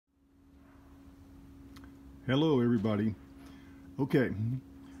Hello everybody. Okay,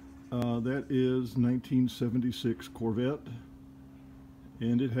 that is 1976 Corvette,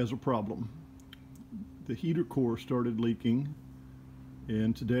 and it has a problem. The heater core started leaking,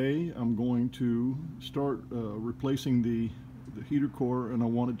 and today I'm going to start replacing the heater core, and I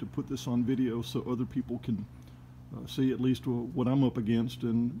wanted to put this on video so other people can see at least what I'm up against,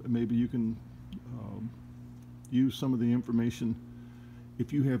 and maybe you can use some of the information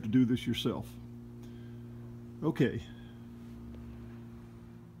if you have to do this yourself. Okay.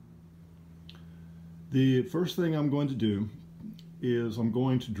 The first thing I'm going to do is I'm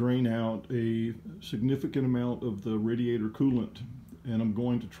going to drain out a significant amount of the radiator coolant, and I'm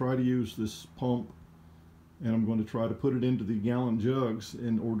going to try to use this pump, and I'm going to try to put it into the gallon jugs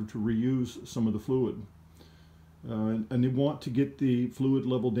in order to reuse some of the fluid. And you want to get the fluid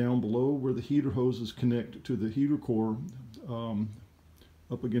level down below where the heater hoses connect to the heater core,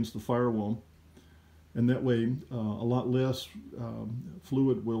 up against the firewall. And that way, a lot less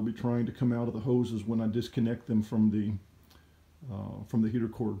fluid will be trying to come out of the hoses when I disconnect them from the heater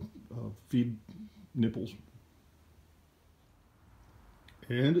core feed nipples.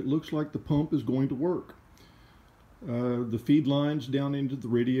 And it looks like the pump is going to work. The feed line's down into the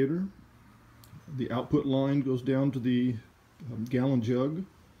radiator. The output line goes down to the gallon jug.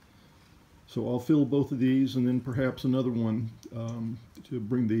 So I'll fill both of these and then perhaps another one to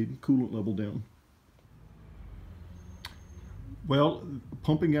bring the coolant level down. Well,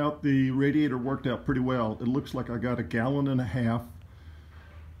 pumping out the radiator worked out pretty well. It looks like I got 1.5 gallons.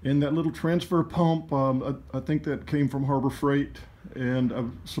 And that little transfer pump, I think that came from Harbor Freight, and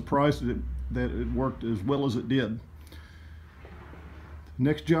I'm surprised that it worked as well as it did.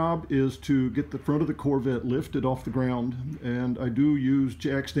 Next job is to get the front of the Corvette lifted off the ground, and I do use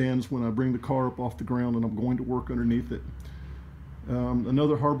jack stands when I bring the car up off the ground, and I'm going to work underneath it.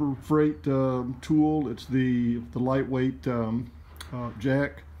 Another Harbor Freight tool, it's the lightweight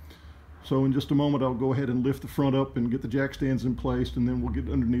jack. So in just a moment I'll go ahead and lift the front up and get the jack stands in place, and then we'll get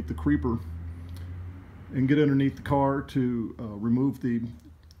underneath the creeper and get underneath the car to remove the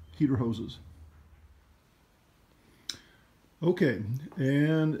heater hoses. Okay,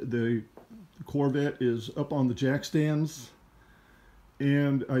 and the Corvette is up on the jack stands,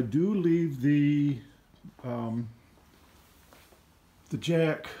 and I do leave the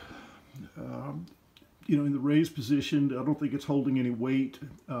jack, in the raised position. I don't think it's holding any weight,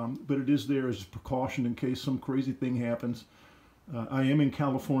 but it is there as a precaution in case some crazy thing happens. I am in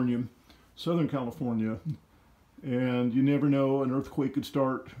California, Southern California, and you never know, an earthquake could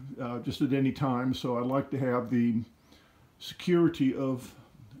start just at any time, so I like to have the security of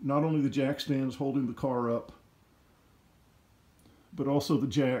not only the jack stands holding the car up, but also the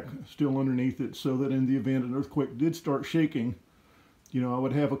jack still underneath it, so that in the event an earthquake did start shaking, I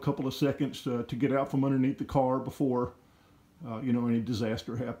would have a couple of seconds to get out from underneath the car before, any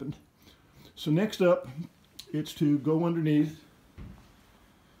disaster happened. So next up, it's to go underneath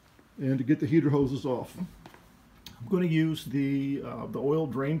and to get the heater hoses off. I'm going to use the oil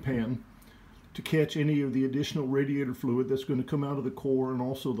drain pan to catch any of the additional radiator fluid that's going to come out of the core and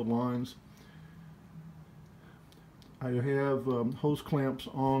also the lines. I have hose clamps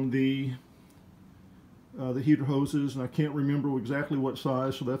on the heater hoses, and I can't remember exactly what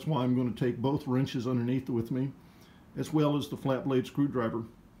size, so that's why I'm going to take both wrenches underneath with me, as well as the flat blade screwdriver.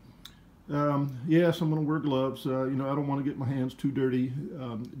 Yes, I'm going to wear gloves. I don't want to get my hands too dirty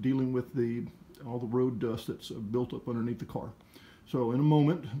dealing with all the road dust that's built up underneath the car. So in a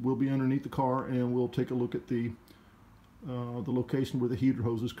moment, we'll be underneath the car, and we'll take a look at the location where the heater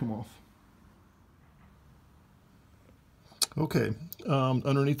hoses come off. Okay,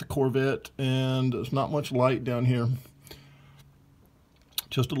 underneath the Corvette, and there's not much light down here.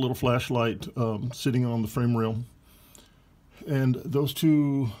 Just a little flashlight sitting on the frame rail. And those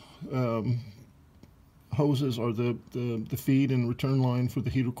two hoses are the feed and return line for the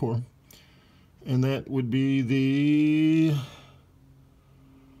heater core. And that would be the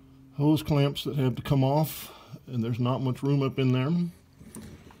hose clamps that have to come off, and there's not much room up in there.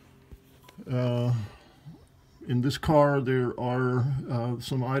 In this car, there are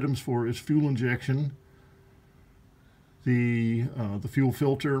some items for its fuel injection, the fuel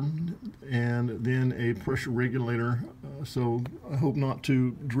filter, and then a pressure regulator. So I hope not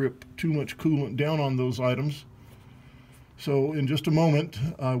to drip too much coolant down on those items. So in just a moment,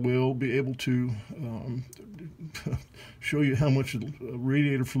 I will be able to show you how much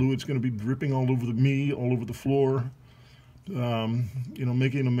radiator fluid is going to be dripping all over all over the floor,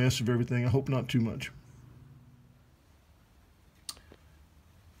 making a mess of everything. I hope not too much.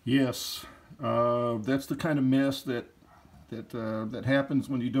 Yes, that's the kind of mess that that happens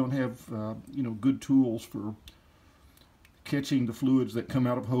when you don't have you know, good tools for catching the fluids that come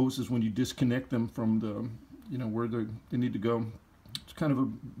out of hoses when you disconnect them from the, you know, where they need to go. It's kind of a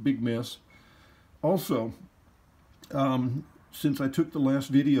big mess. Also, since I took the last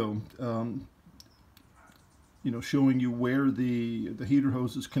video, you know, showing you where the heater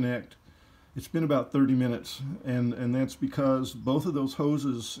hoses connect, it's been about 30 minutes, and that's because both of those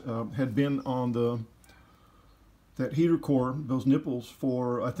hoses had been on that heater core, those nipples,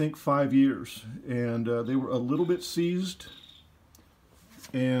 for I think 5 years, and they were a little bit seized,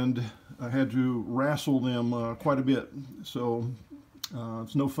 and I had to wrestle them quite a bit, so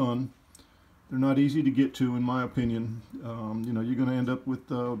it's no fun. They're not easy to get to, in my opinion. You know, you're going to end up with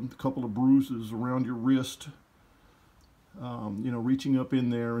a couple of bruises around your wrist, you know, reaching up in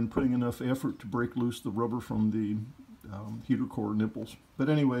there and putting enough effort to break loose the rubber from the heater core nipples. But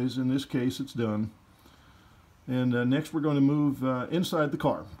anyways, in this case, it's done. And next we're going to move inside the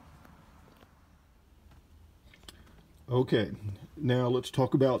car. Okay, now let's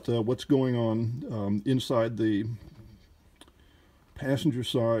talk about what's going on inside the passenger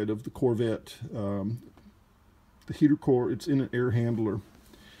side of the Corvette. The heater core, it's in an air handler,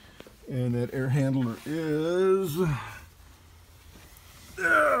 and that air handler is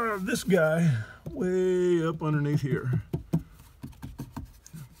this guy way up underneath here,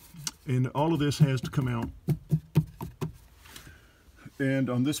 and all of this has to come out.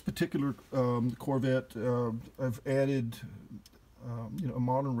 And on this particular Corvette, I've added you know, a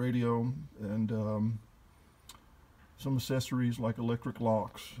modern radio and some accessories like electric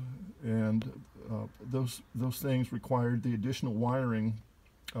locks, and those things required the additional wiring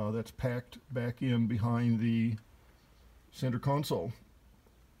that's packed back in behind the center console.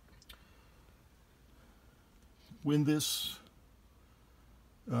 When this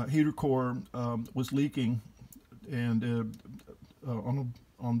heater core was leaking, and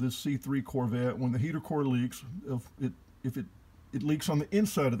on this C3 Corvette, when the heater core leaks, if it leaks on the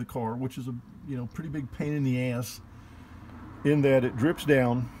inside of the car, which is a, you know, pretty big pain in the ass, in that it drips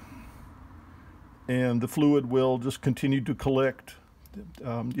down and the fluid will just continue to collect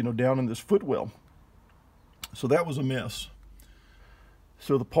you know, down in this footwell. So that was a mess.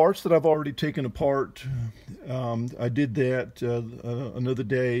 So the parts that I've already taken apart, I did that another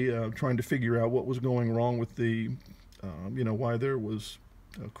day, trying to figure out what was going wrong with the you know, why there was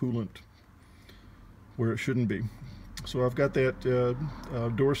coolant where it shouldn't be. So I've got that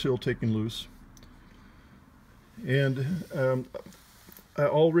door sill taken loose, and I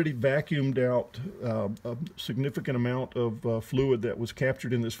already vacuumed out a significant amount of fluid that was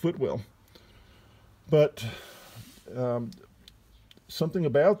captured in this footwell. But something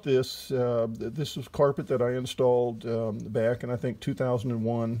about this, this was carpet that I installed back in, I think,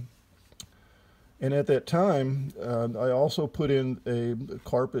 2001. And at that time, I also put in a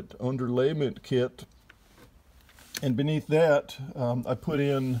carpet underlayment kit, and beneath that, I put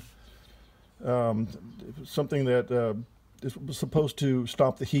in something that was supposed to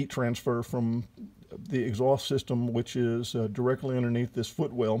stop the heat transfer from the exhaust system, which is directly underneath this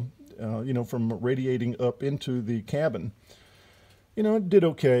footwell, you know, from radiating up into the cabin. You know, it did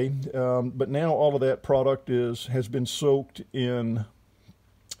okay, but now all of that product has been soaked in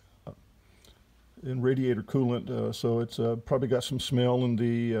radiator coolant, so it's probably got some smell in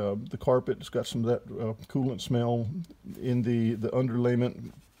the carpet. It's got some of that coolant smell in the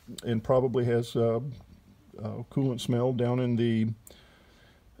underlayment, and probably has coolant smell down in the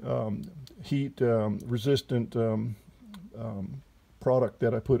heat resistant product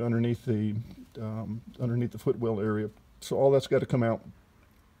that I put underneath the footwell area. So all that's got to come out.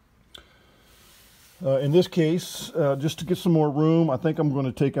 In this case, just to get some more room, I think I'm going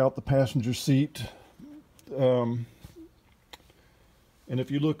to take out the passenger seat. And if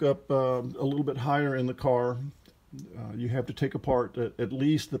you look up a little bit higher in the car, you have to take apart at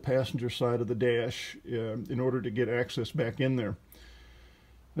least the passenger side of the dash in order to get access back in there.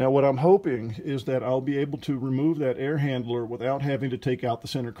 Now, what I'm hoping is that I'll be able to remove that air handler without having to take out the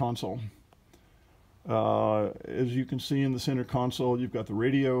center console. As you can see in the center console, you've got the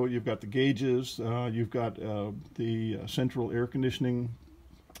radio, you've got the gauges, you've got the central air conditioning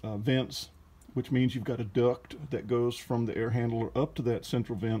vents, which means you've got a duct that goes from the air handler up to that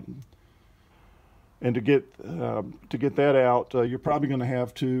central vent. And to get that out, you're probably going to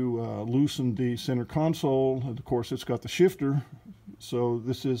have to loosen the center console. And of course, it's got the shifter, so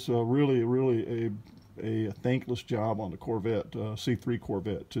this is really a thankless job on the Corvette, C3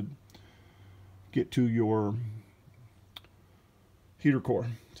 Corvette, to get to your heater core.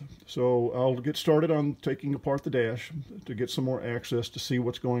 So I'll get started on taking apart the dash to get some more access to see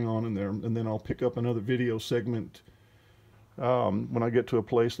what's going on in there, and then I'll pick up another video segment when I get to a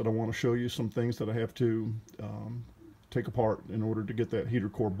place that I want to show you some things that I have to take apart in order to get that heater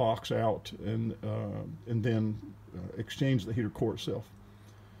core box out, and then exchange the heater core itself.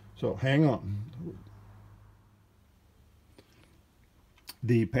 So hang on.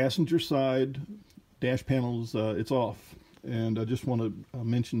 The passenger side dash panels, it's off, and I just want to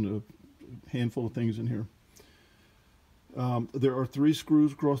mention a handful of things in here. There are 3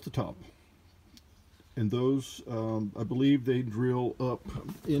 screws across the top, and those, I believe they drill up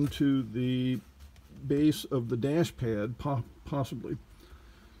into the base of the dash pad, possibly.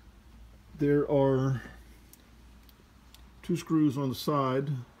 There are 2 screws on the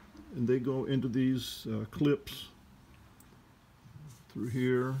side, and they go into these clips through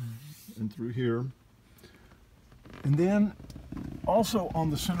here and through here. And then also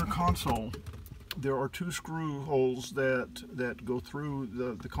on the center console, there are 2 screw holes that go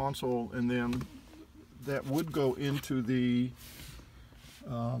through the console, and then that would go into the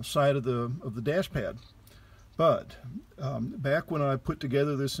side of the dash pad. But back when I put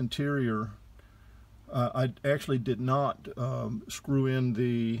together this interior, I actually did not screw in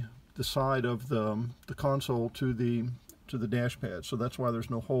the side of the console to the dash pad, so that's why there's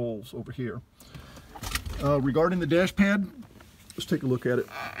no holes over here. Regarding the dash pad, let's take a look at it.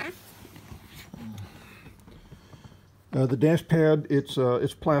 The dash pad,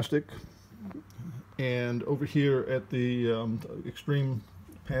 it's plastic, and over here at the extreme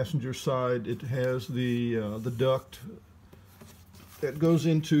passenger side, it has the duct that goes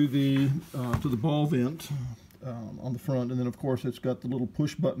into the to the ball vent on the front, and then of course it's got the little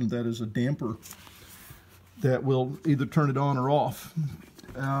push button that is a damper that will either turn it on or off.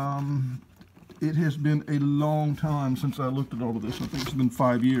 It has been a long time since I looked at all of this. I think it's been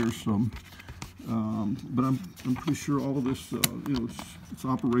 5 years. So, but I'm pretty sure all of this, you know, it's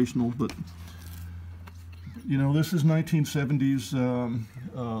operational. But you know, this is 1970s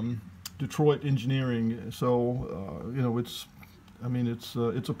Detroit engineering. So you know, I mean, it's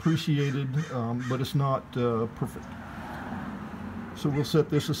appreciated, but it's not perfect. So we'll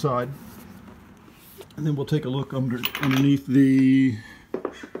set this aside, and then we'll take a look underneath the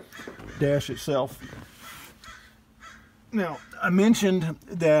dash itself. Now, I mentioned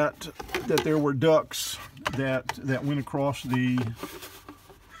that there were ducts that went across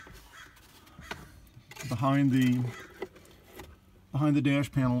behind the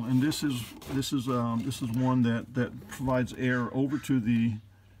dash panel, and this is one that provides air over to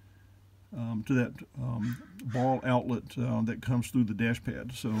that ball outlet that comes through the dash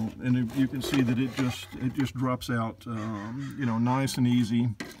pad. So, and you can see that it just drops out, you know, nice and easy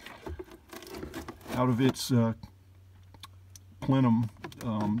out of its plenum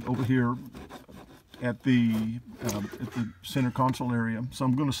over here at the center console area. So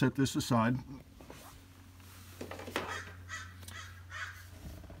I'm going to set this aside.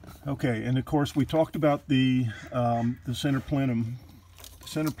 Okay, and of course we talked about the center plenum. The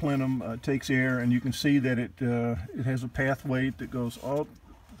center plenum takes air, and you can see that it has a pathway that goes up,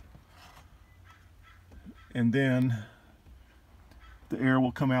 and then the air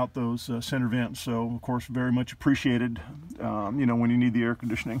will come out those center vents. So of course very much appreciated, you know, when you need the air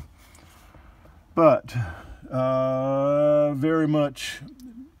conditioning. But very much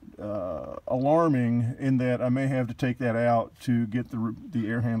alarming in that I may have to take that out to get the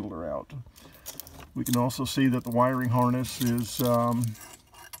air handler out. We can also see that the wiring harness is you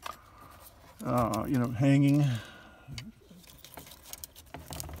know, hanging.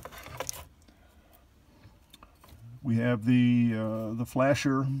 We have the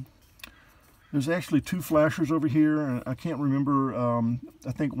flasher. There's actually 2 flashers over here, and I can't remember.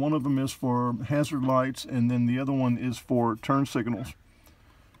 I think one of them is for hazard lights, and then the other one is for turn signals.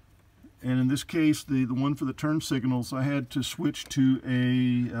 And in this case, the one for the turn signals, I had to switch to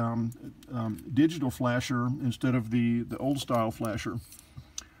a digital flasher instead of the old style flasher,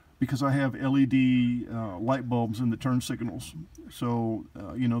 because I have LED light bulbs in the turn signals. So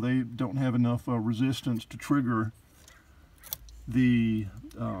you know, they don't have enough resistance to trigger the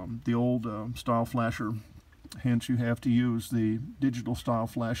old style flasher. Hence, you have to use the digital style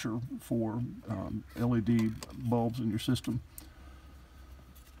flasher for LED bulbs in your system.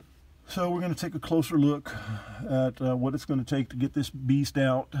 So we're going to take a closer look at what it's going to take to get this beast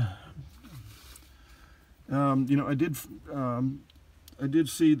out. You know, I did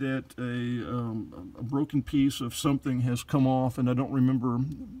see that a broken piece of something has come off, and I don't remember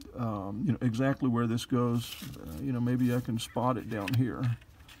you know, exactly where this goes. You know, maybe I can spot it down here,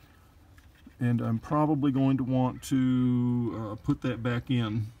 and I'm probably going to want to put that back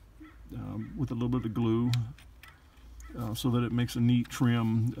in with a little bit of glue, so that it makes a neat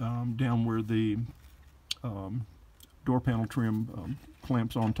trim down where the door panel trim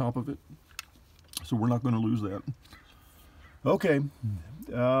clamps on top of it, so we're not going to lose that. Okay,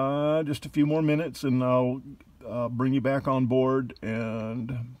 just a few more minutes and I'll bring you back on board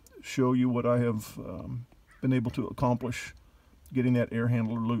and show you what I have been able to accomplish getting that air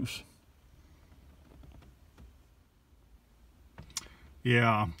handler loose.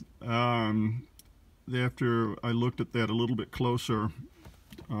 Yeah, after I looked at that a little bit closer,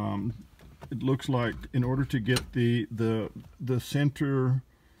 it looks like in order to get the center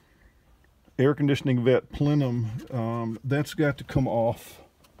air conditioning vent plenum, that's got to come off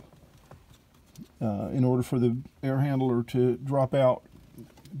in order for the air handler to drop out.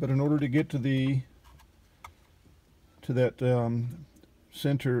 But in order to get to that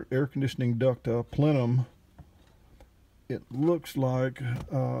center air conditioning duct plenum, it looks like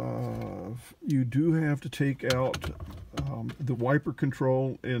you do have to take out the wiper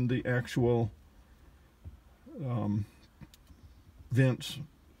control and the actual vents,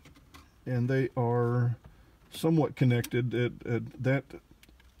 and they are somewhat connected. That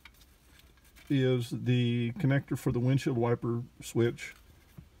is the connector for the windshield wiper switch,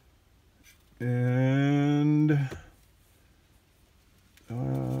 and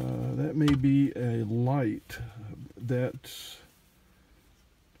that may be a light that's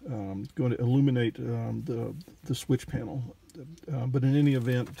going to illuminate the switch panel. But in any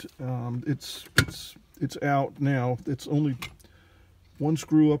event, it's out now. It's only one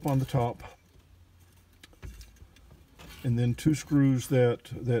screw up on the top, and then two screws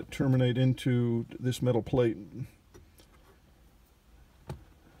that terminate into this metal plate.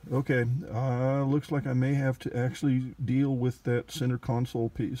 Okay, looks like I may have to actually deal with that center console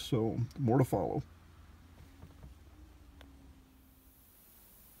piece, so more to follow.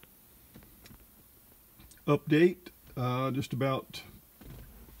 Update, just about,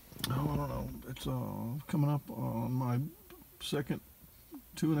 I don't know, it's coming up on my second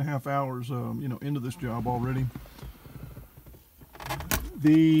 2.5 hours, into this job already.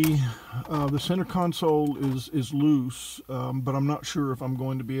 The center console is loose, but I'm not sure if I'm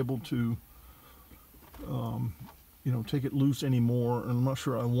going to be able to, take it loose anymore, and I'm not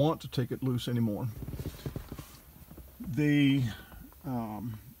sure I want to take it loose anymore. The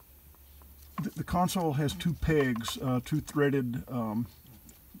console has two pegs, two threaded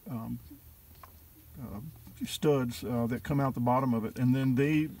studs that come out the bottom of it, and then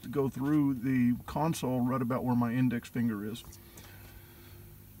they go through the console right about where my index finger is.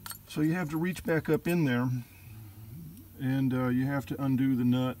 So you have to reach back up in there, and you have to undo the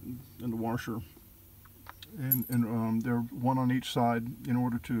nut and the washer, and they're one on each side in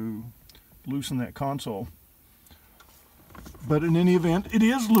order to loosen that console. But in any event, it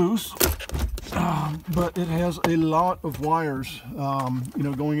is loose, but it has a lot of wires,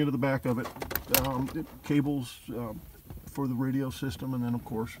 going into the back of it. Cables for the radio system, and then of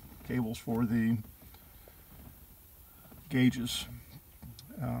course cables for the gauges.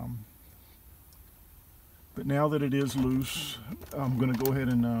 But now that it is loose, I'm going to go ahead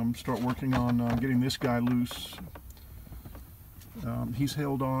and start working on getting this guy loose. He's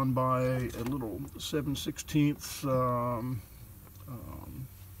held on by a little 7/16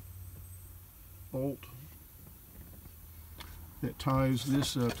 bolt that ties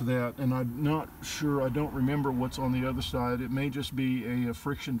this to that, and I'm not sure, I don't remember what's on the other side. It may just be a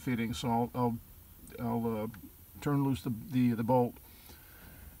friction fitting, so I'll turn loose the bolt,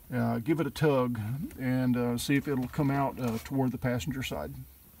 give it a tug, and see if it'll come out toward the passenger side.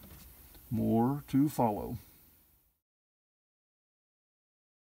 More to follow.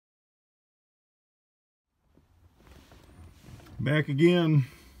 Back again,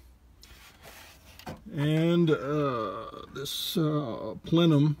 and this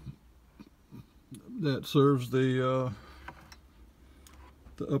plenum that serves the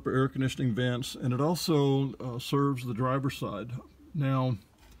upper air conditioning vents, and it also serves the driver's side. Now,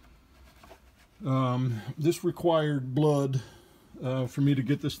 this required blood for me to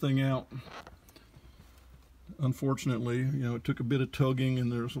get this thing out. Unfortunately, it took a bit of tugging,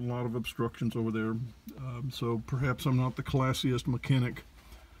 and there's a lot of obstructions over there. So perhaps I'm not the classiest mechanic,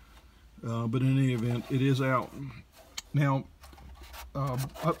 but in any event, it is out. Now,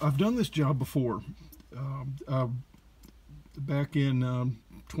 I've done this job before. Back in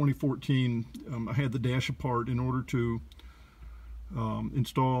 2014, I had the dash apart in order to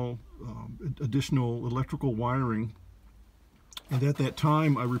install additional electrical wiring. And at that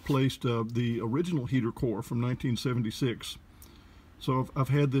time, I replaced the original heater core from 1976. So I've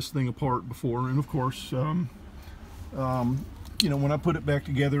had this thing apart before, and of course, when I put it back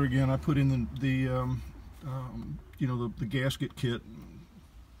together again, I put in the gasket kit.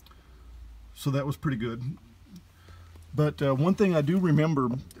 So that was pretty good. But one thing I do remember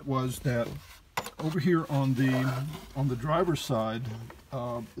was that over here on the driver's side,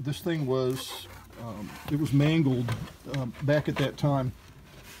 this thing was it was mangled back at that time,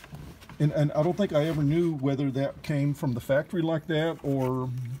 and I don't think I ever knew whether that came from the factory like that or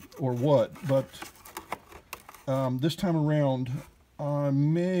what. But this time around, I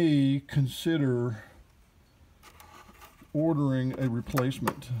may consider ordering a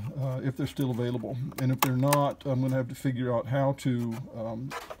replacement if they're still available, and if they're not, I'm going to have to figure out how to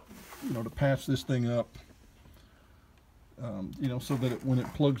you know, to patch this thing up, you know, so that when it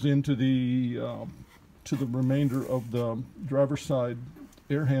plugs into the remainder of the driver's side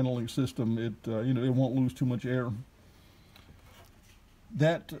air handling system, it you know, it won't lose too much air.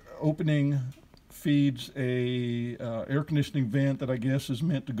 That opening feeds a air conditioning vent that I guess is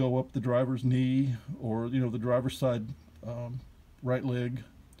meant to go up the driver's knee, or you know, the driver's side right leg.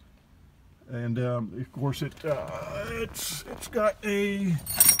 And of course it's got a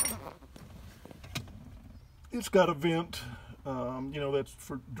vent, you know, that's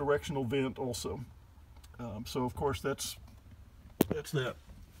for directional vent also. So of course that's that.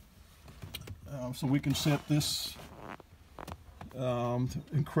 So we can set this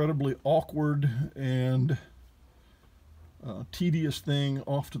incredibly awkward and tedious thing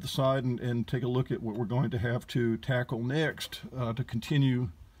off to the side and take a look at what we're going to have to tackle next to continue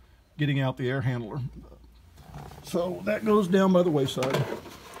getting out the air handler. So that goes down by the wayside.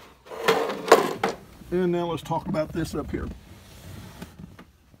 And now let's talk about this up here.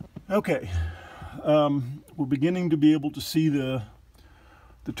 Okay, we're beginning to be able to see the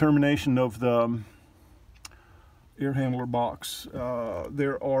termination of the air handler box.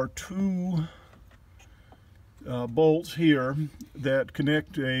 There are two bolts here that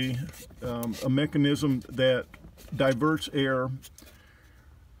connect a mechanism that diverts air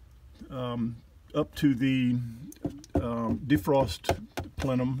up to the defrost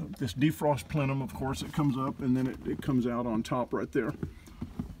plenum. This defrost plenum, of course, it comes up and then it comes out on top right there.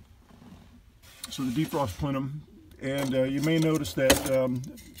 So the defrost plenum, and you may notice that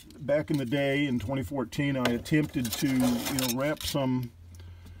back in the day in 2014, I attempted to, you know, wrap some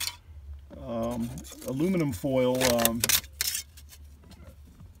aluminum foil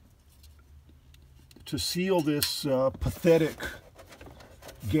to seal this pathetic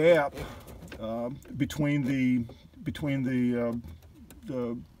gap between the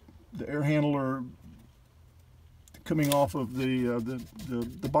air handler coming off of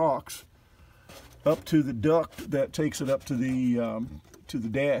the box up to the duct that takes it up to the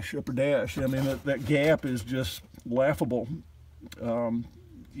dash, upper dash. I mean, that gap is just laughable.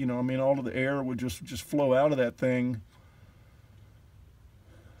 You know, I mean, all of the air would just flow out of that thing,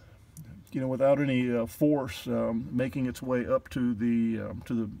 you know, without any force making its way up to the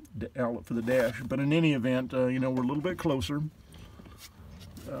outlet for the dash. But in any event, you know, we're a little bit closer.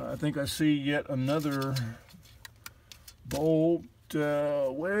 I think I see yet another bolt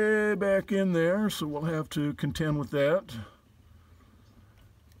way back in there, so we'll have to contend with that.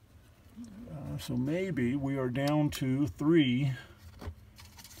 So maybe we are down to 3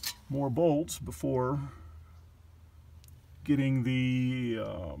 more bolts before getting the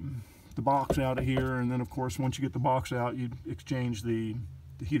box out of here, and then of course once you get the box out, you exchange the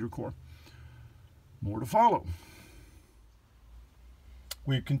heater core. More to follow.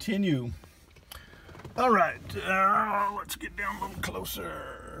 We continue. All right, let's get down a little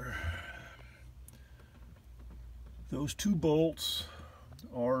closer. Those 2 bolts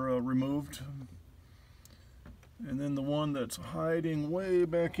are removed, and then the one that's hiding way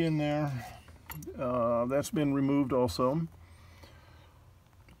back in there, that's been removed also.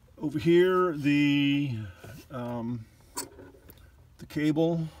 Over here, the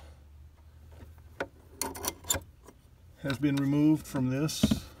cable has been removed from this.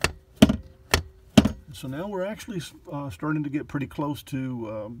 So now we're actually starting to get pretty close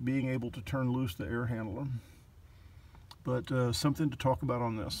to being able to turn loose the air handler. But something to talk about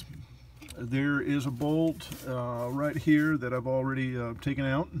on this. There is a bolt right here that I've already taken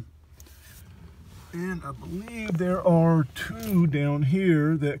out. And I believe there are 2 down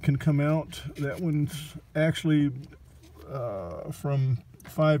here that can come out. That one's actually from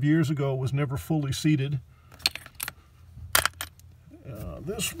 5 years ago, was never fully seated.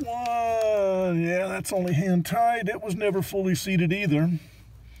 This one, yeah, that's only hand tied. It was never fully seated either.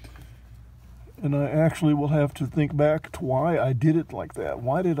 And I actually will have to think back to why I did it like that.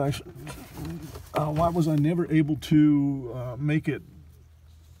 Why was I never able to make it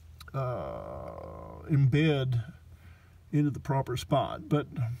embed into the proper spot? But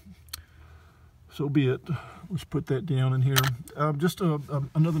so be it. Let's put that down in here. Just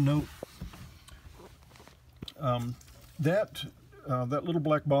another note. that little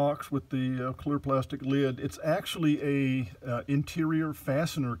black box with the clear plastic lid, it's actually a interior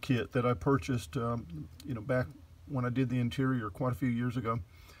fastener kit that I purchased, you know, back when I did the interior quite a few years ago.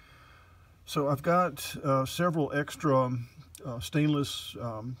 So I've got several extra stainless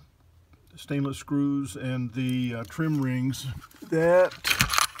screws and the trim rings that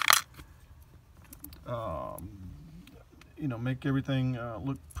you know, make everything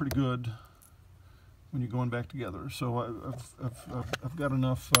look pretty good when you're going back together. So I've got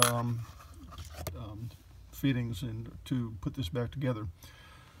enough fittings to put this back together.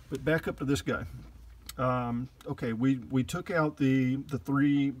 But back up to this guy. Okay, we took out the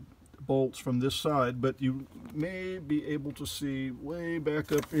 3 bolts from this side, but you may be able to see way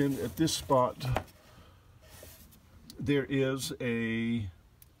back up in at this spot there is a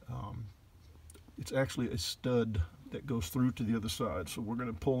it's actually a stud that goes through to the other side. So we're going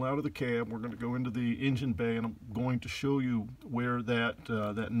to pull out of the cab, we're going to go into the engine bay, and I'm going to show you where that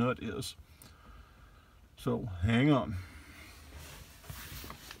that nut is. So hang on.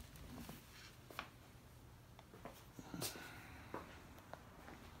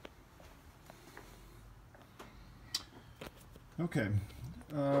 Okay,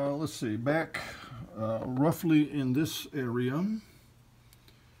 let's see, back roughly in this area.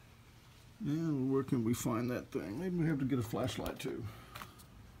 And where can we find that thing? Maybe we have to get a flashlight too.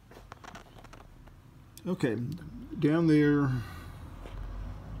 Okay, down there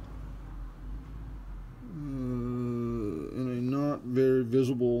in a not very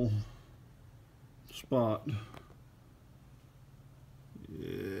visible spot.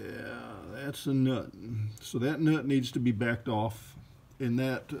 Yeah, that's a nut. So that nut needs to be backed off, and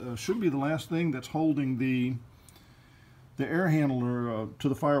that should be the last thing that's holding the air handler to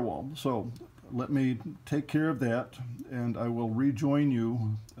the firewall. So let me take care of that, and I will rejoin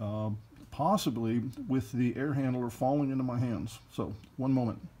you possibly with the air handler falling into my hands. So one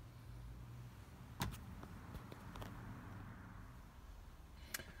moment.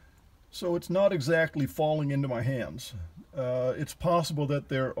 So it's not exactly falling into my hands. It's possible that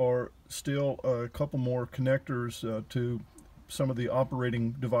there are still a couple more connectors to some of the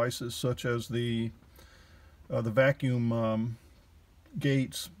operating devices, such as the vacuum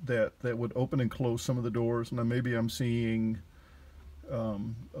gates that would open and close some of the doors, and maybe I'm seeing a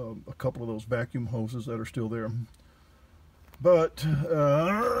couple of those vacuum hoses that are still there. But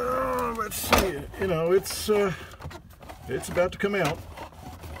let's see, you know, it's about to come out.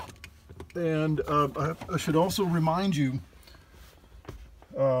 And I should also remind you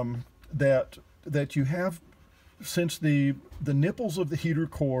that you have, since the nipples of the heater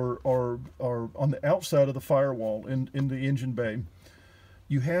core are on the outside of the firewall in the engine bay,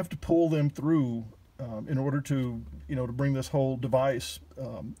 you have to pull them through in order to, you know, to bring this whole device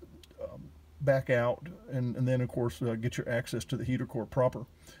back out, and then of course get your access to the heater core proper.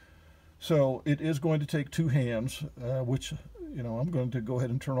 So it is going to take 2 hands, which, you know, I'm going to go ahead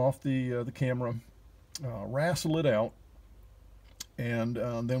and turn off the camera, wrestle it out, and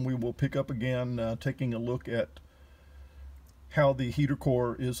then we will pick up again, taking a look at how the heater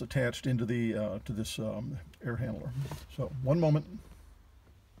core is attached into the to this air handler. So one moment.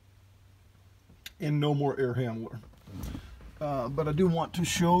 And no more air handler. But I do want to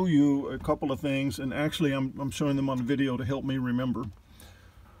show you a couple of things, and actually I'm showing them on video to help me remember.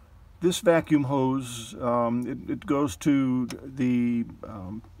 This vacuum hose, it goes to the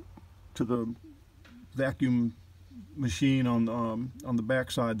vacuum machine on the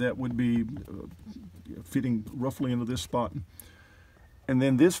back side. That would be fitting roughly into this spot. And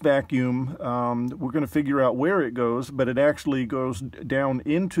then this vacuum, we're going to figure out where it goes, but it actually goes down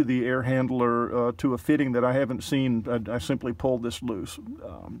into the air handler to a fitting that I haven't seen. I simply pulled this loose.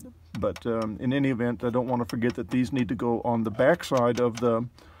 But in any event, I don't want to forget that these need to go on the back side of the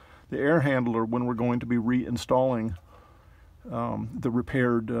air handler when we're going to be reinstalling the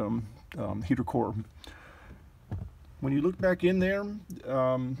repaired heater core. When you look back in there,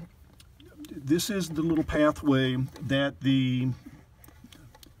 this is the little pathway that the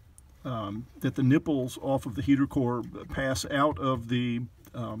nipples off of the heater core pass out of the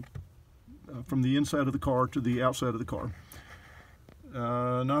from the inside of the car to the outside of the car.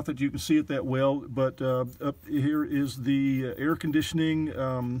 Not that you can see it that well, but up here is the air conditioning.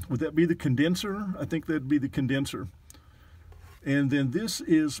 Would that be the condenser? I think that'd be the condenser. And then this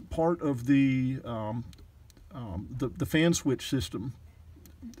is part of the fan switch system.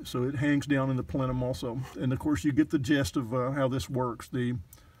 So it hangs down in the plenum also. And of course you get the gist of how this works. The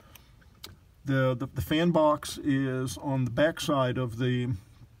fan box is on the back side of the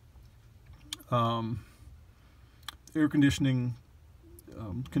air conditioning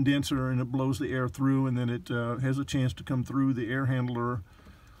condenser, and it blows the air through, and then it has a chance to come through the air handler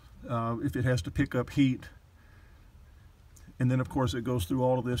if it has to pick up heat. And then of course it goes through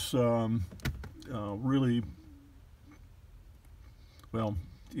all of this really, well,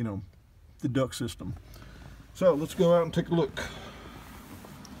 you know, the duct system. So let's go out and take a look.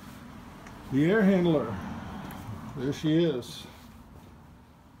 The air handler, there she is.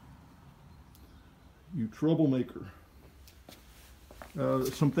 You troublemaker.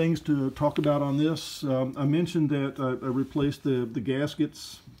 Some things to talk about on this. I mentioned that I replaced the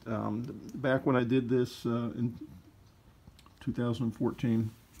gaskets back when I did this in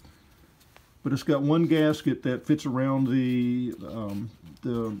 2014. But it's got one gasket that fits around the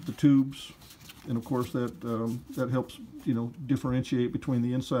tubes, and of course that helps, you know, differentiate between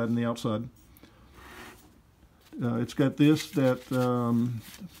the inside and the outside. It's got this that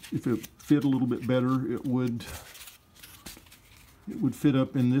if it fit a little bit better, it would fit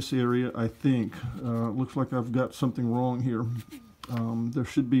up in this area, I think. Looks like I've got something wrong here. There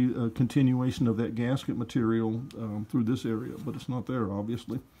should be a continuation of that gasket material through this area, but it's not there,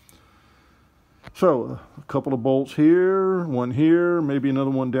 obviously. So a couple of bolts here, one here, maybe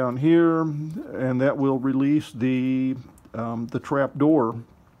another one down here, and that will release the trap door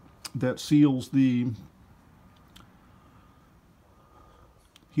that seals the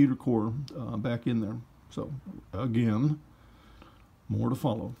heater core back in there. So again, more to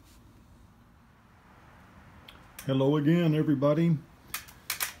follow. Hello again, everybody.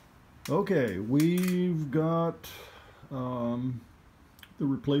 Okay, we've got the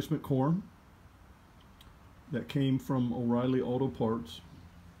replacement core that came from O'Reilly Auto Parts,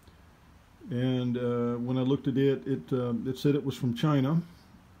 and when I looked at it, it said it was from China,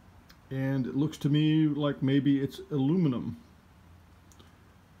 and it looks to me like maybe it's aluminum.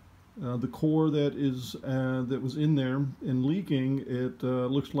 The core that was in there and leaking, it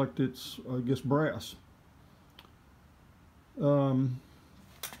looks like it's, I guess, brass. But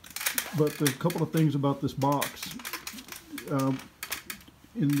there's a couple of things about this box.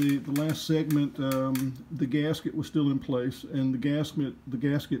 In the last segment, the gasket was still in place, and the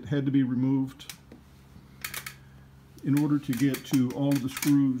gasket had to be removed in order to get to all of the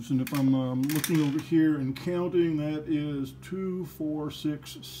screws. And if I'm looking over here and counting, that is 2, 4,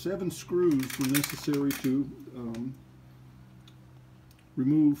 6, 7 screws were necessary to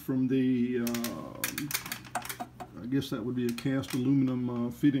remove from the, I guess that would be a cast aluminum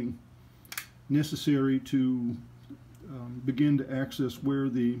fitting, necessary to begin to access where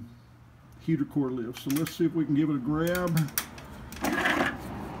the heater core lives. So let's see if we can give it a grab.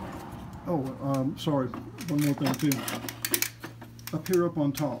 Oh, sorry, one more thing too. Up here up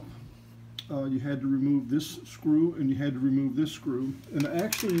on top, you had to remove this screw and you had to remove this screw. And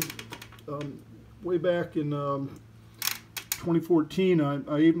actually, way back in 2014,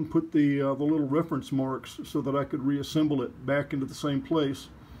 I even put the little reference marks so that I could reassemble it back into the same place,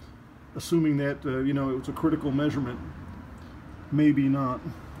 assuming that you know, it was a critical measurement. Maybe not.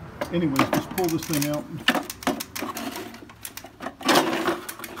 Anyways, let's pull this thing out.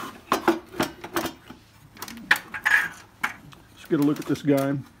 Let's get a look at this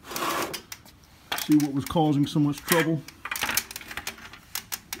guy. See what was causing so much trouble.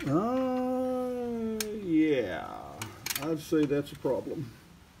 Yeah, I'd say that's a problem.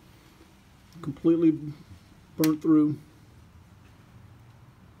 Completely burnt through.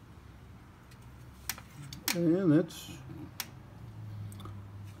 And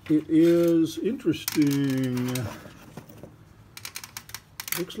it is interesting.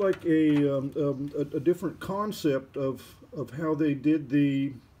 Looks like a different concept of how they did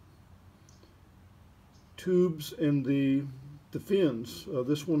the tubes and the fins.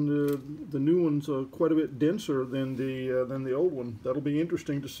 This one, the new one's quite a bit denser than the old one. That'll be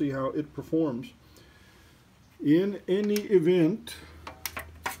interesting to see how it performs. In any event,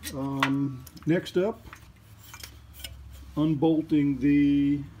 next up, unbolting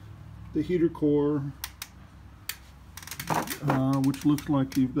the heater core, which looks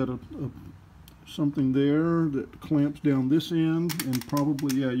like you've got something there that clamps down this end, and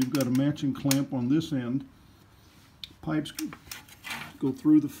probably, yeah, you've got a matching clamp on this end. Pipes go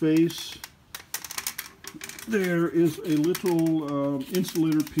through the face. There is a little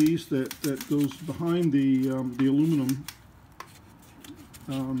insulator piece that goes behind the aluminum.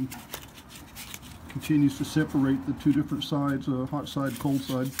 Continues to separate the two different sides, hot side, cold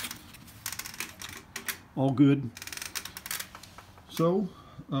side. All good. So,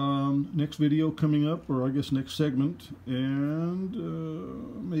 next video coming up, or I guess next segment,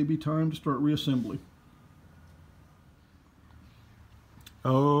 and maybe time to start reassembly.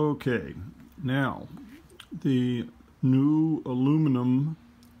 Okay, now the new aluminum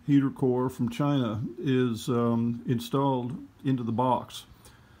heater core from China is installed into the box,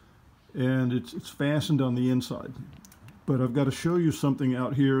 and it's fastened on the inside. But I've got to show you something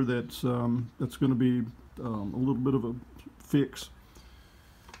out here that's going to be a little bit of a fix.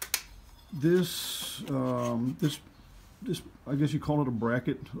 This I guess you call it a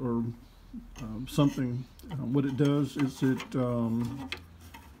bracket or something. What it does is it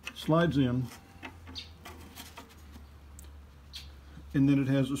slides in, and then it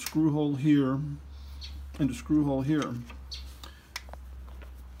has a screw hole here and a screw hole here.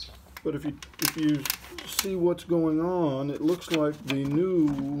 But if you see what's going on, it looks like the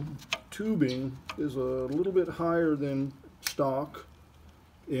new tubing is a little bit higher than stock,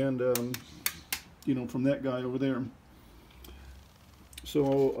 and you know, from that guy over there.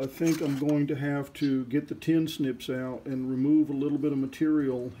 So I think I'm going to have to get the tin snips out and remove a little bit of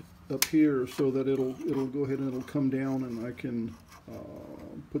material up here so that it'll go ahead and it'll come down, and I can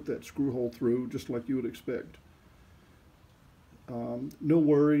put that screw hole through just like you would expect. No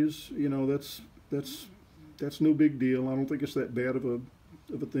worries, you know, that's no big deal. I don't think it's that bad of a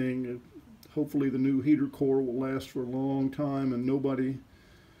thing. Hopefully the new heater core will last for a long time, and nobody,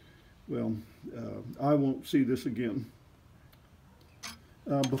 well, I won't see this again.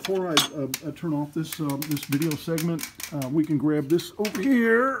 Before I turn off this this video segment, we can grab this over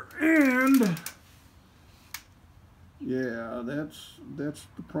here, and yeah, that's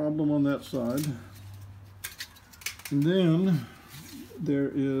the problem on that side. And then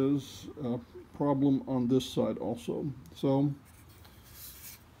there is a problem on this side also. So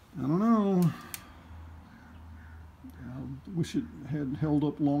I don't know. I wish it had held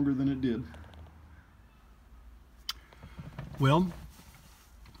up longer than it did. Well,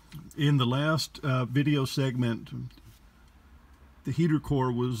 in the last video segment, the heater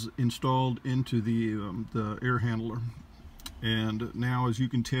core was installed into the air handler, and now, as you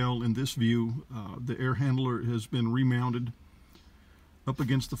can tell in this view, the air handler has been remounted up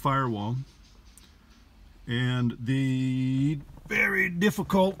against the firewall, and the very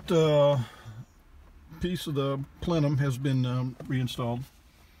difficult piece of the plenum has been reinstalled.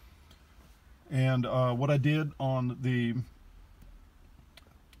 And what I did on the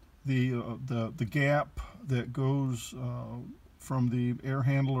gap that goes from the air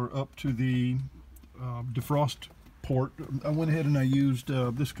handler up to the defrost port, I went ahead and I used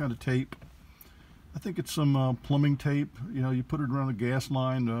this kind of tape. I think it's some plumbing tape. You know, you put it around a gas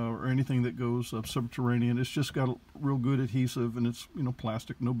line or anything that goes subterranean. It's just got a real good adhesive, and it's, you know,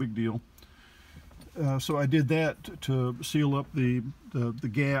 plastic, no big deal. So I did that to seal up the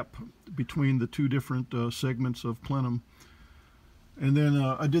gap between the two different segments of plenum. And then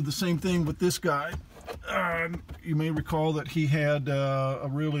I did the same thing with this guy. You may recall that he had a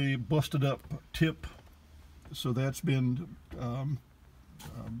really busted up tip, so that's been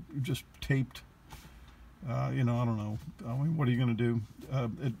just taped. You know, I don't know. I mean, what are you going to do?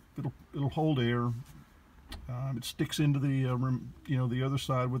 It'll hold air. It sticks into the you know, the other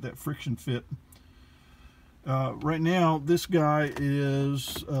side with that friction fit. Right now, this guy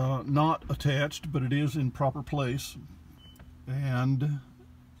is not attached, but it is in proper place. And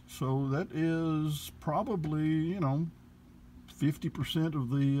so that is probably, you know, 50% of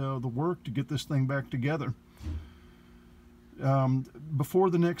the work to get this thing back together.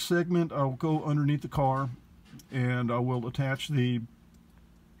 Before the next segment, I'll go underneath the car and I will attach the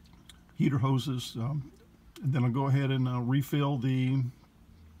heater hoses, and then I'll go ahead and refill the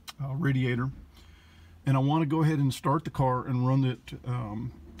radiator. And I want to go ahead and start the car and run it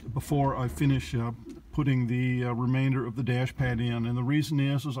before I finish putting the remainder of the dash pad in. And the reason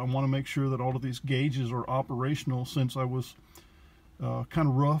is I want to make sure that all of these gauges are operational, since I was kind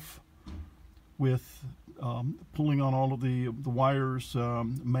of rough with pulling on all of the wires,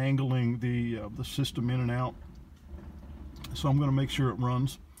 mangling the system in and out. So I'm going to make sure it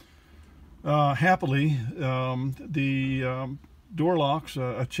runs. Happily, the door locks,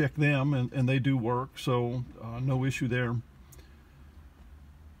 I checked them, and they do work, so no issue there.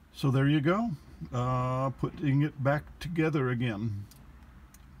 So there you go, putting it back together again.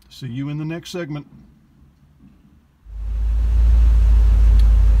 See you in the next segment.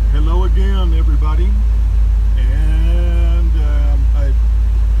 Hello again, everybody. And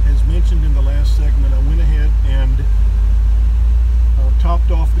as mentioned in the last segment, I went ahead and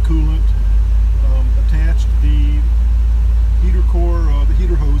topped off the coolant, attached the heater core, the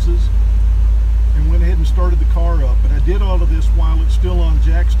heater hoses, and went ahead and started the car up. But I did all of this while it's still on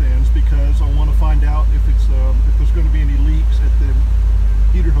jack stands, because I want to find out if there's going to be any leaks at the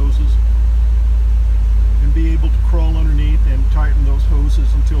heater hoses, and be able to crawl underneath and tighten those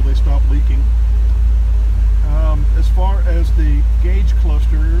hoses until they stop leaking. As far gauge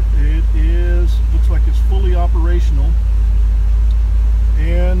cluster. It looks like it's fully operational.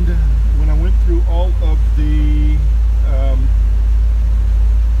 And when I went through all of the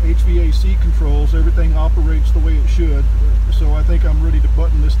HVAC controls, everything operates the way it should. So I think I'm ready to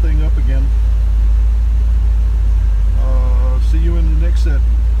button this thing up again. See you in the next set.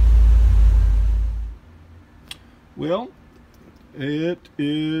 Well, it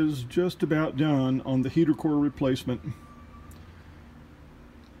is just about done on the heater core replacement.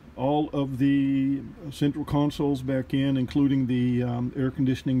 All of the central consoles back in, including the air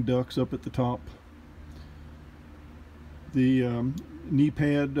conditioning ducts up at the top. The knee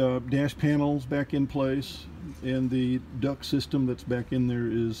pad dash panels back in place, and the duct system that's back in there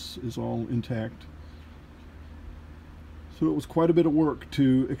is all intact. So it was quite a bit of work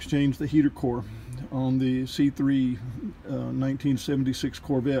to exchange the heater core on the C3 1976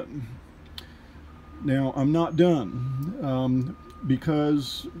 Corvette. Now I'm not done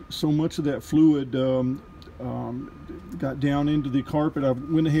because so much of that fluid got down into the carpet. I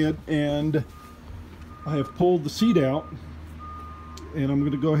went ahead and I have pulled the seat out, and I'm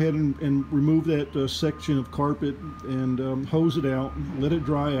going to go ahead and remove that section of carpet and hose it out, let it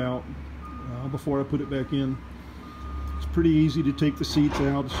dry out before I put it back in. It's pretty easy to take the seats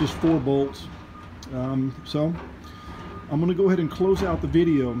out. It's just 4 bolts. So I'm going to go ahead and close out the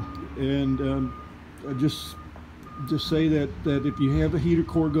video, and just say that if you have a heater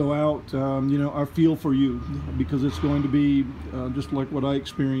core go out, you know, I feel for you, because it's going to be just like what I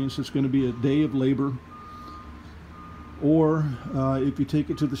experienced. It's going to be a day of labor. Or if you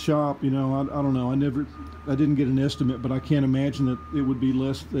take it to the shop, you know, I don't know. I didn't get an estimate, but I can't imagine that it would be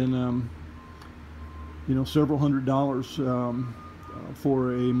less than you know, several $100s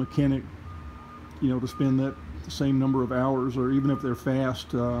for a mechanic, you know, to spend that same number of hours. Or even if they're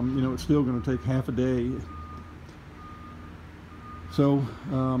fast, you know, it's still going to take half a day. So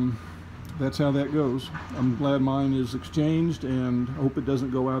that's how that goes. I'm glad mine is exchanged, and hope it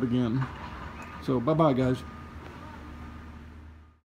doesn't go out again. So bye bye, guys.